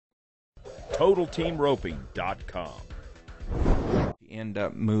TotalTeamRoping.com. End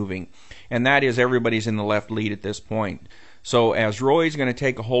up moving, and that is everybody's in the left lead at this point. So as Roy's going to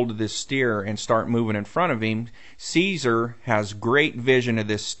take a hold of this steer and start moving in front of him, Caesar has great vision of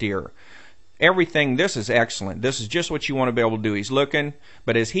this steer. Everything, this is excellent. This is just what you want to be able to do. He's looking,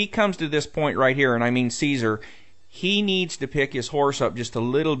 but as he comes to this point right here, and I mean Caesar, he needs to pick his horse up just a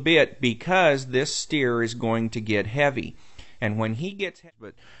little bit because this steer is going to get heavy. And when he gets heavy,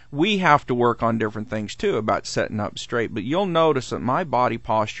 but we have to work on different things too about setting up straight. But you'll notice that my body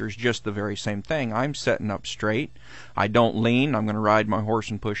posture is just the very same thing. I'm setting up straight. I don't lean. I'm going to ride my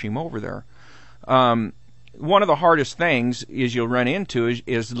horse and push him over there. One of the hardest things is you'll run into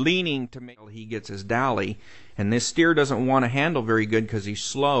is leaning to make he gets his dally, and this steer doesn't want to handle very good because he's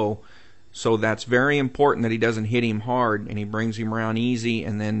slow. So that's very important that he doesn't hit him hard, and he brings him around easy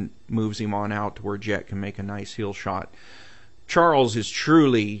and then moves him on out to where Jet can make a nice heel shot. Charles is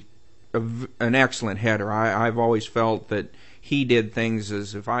truly an excellent header. I've always felt that he did things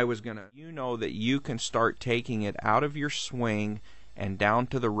as if I was going to, you know, that you can start taking it out of your swing and down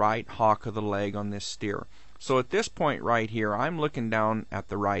to the right hock of the leg on this steer. So at this point right here, I'm looking down at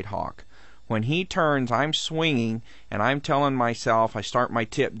the right hock. When he turns, I'm swinging, and I'm telling myself, I start my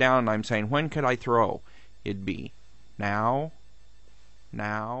tip down, and I'm saying, when could I throw? It'd be now.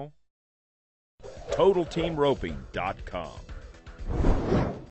 TotalTeamRoping.com.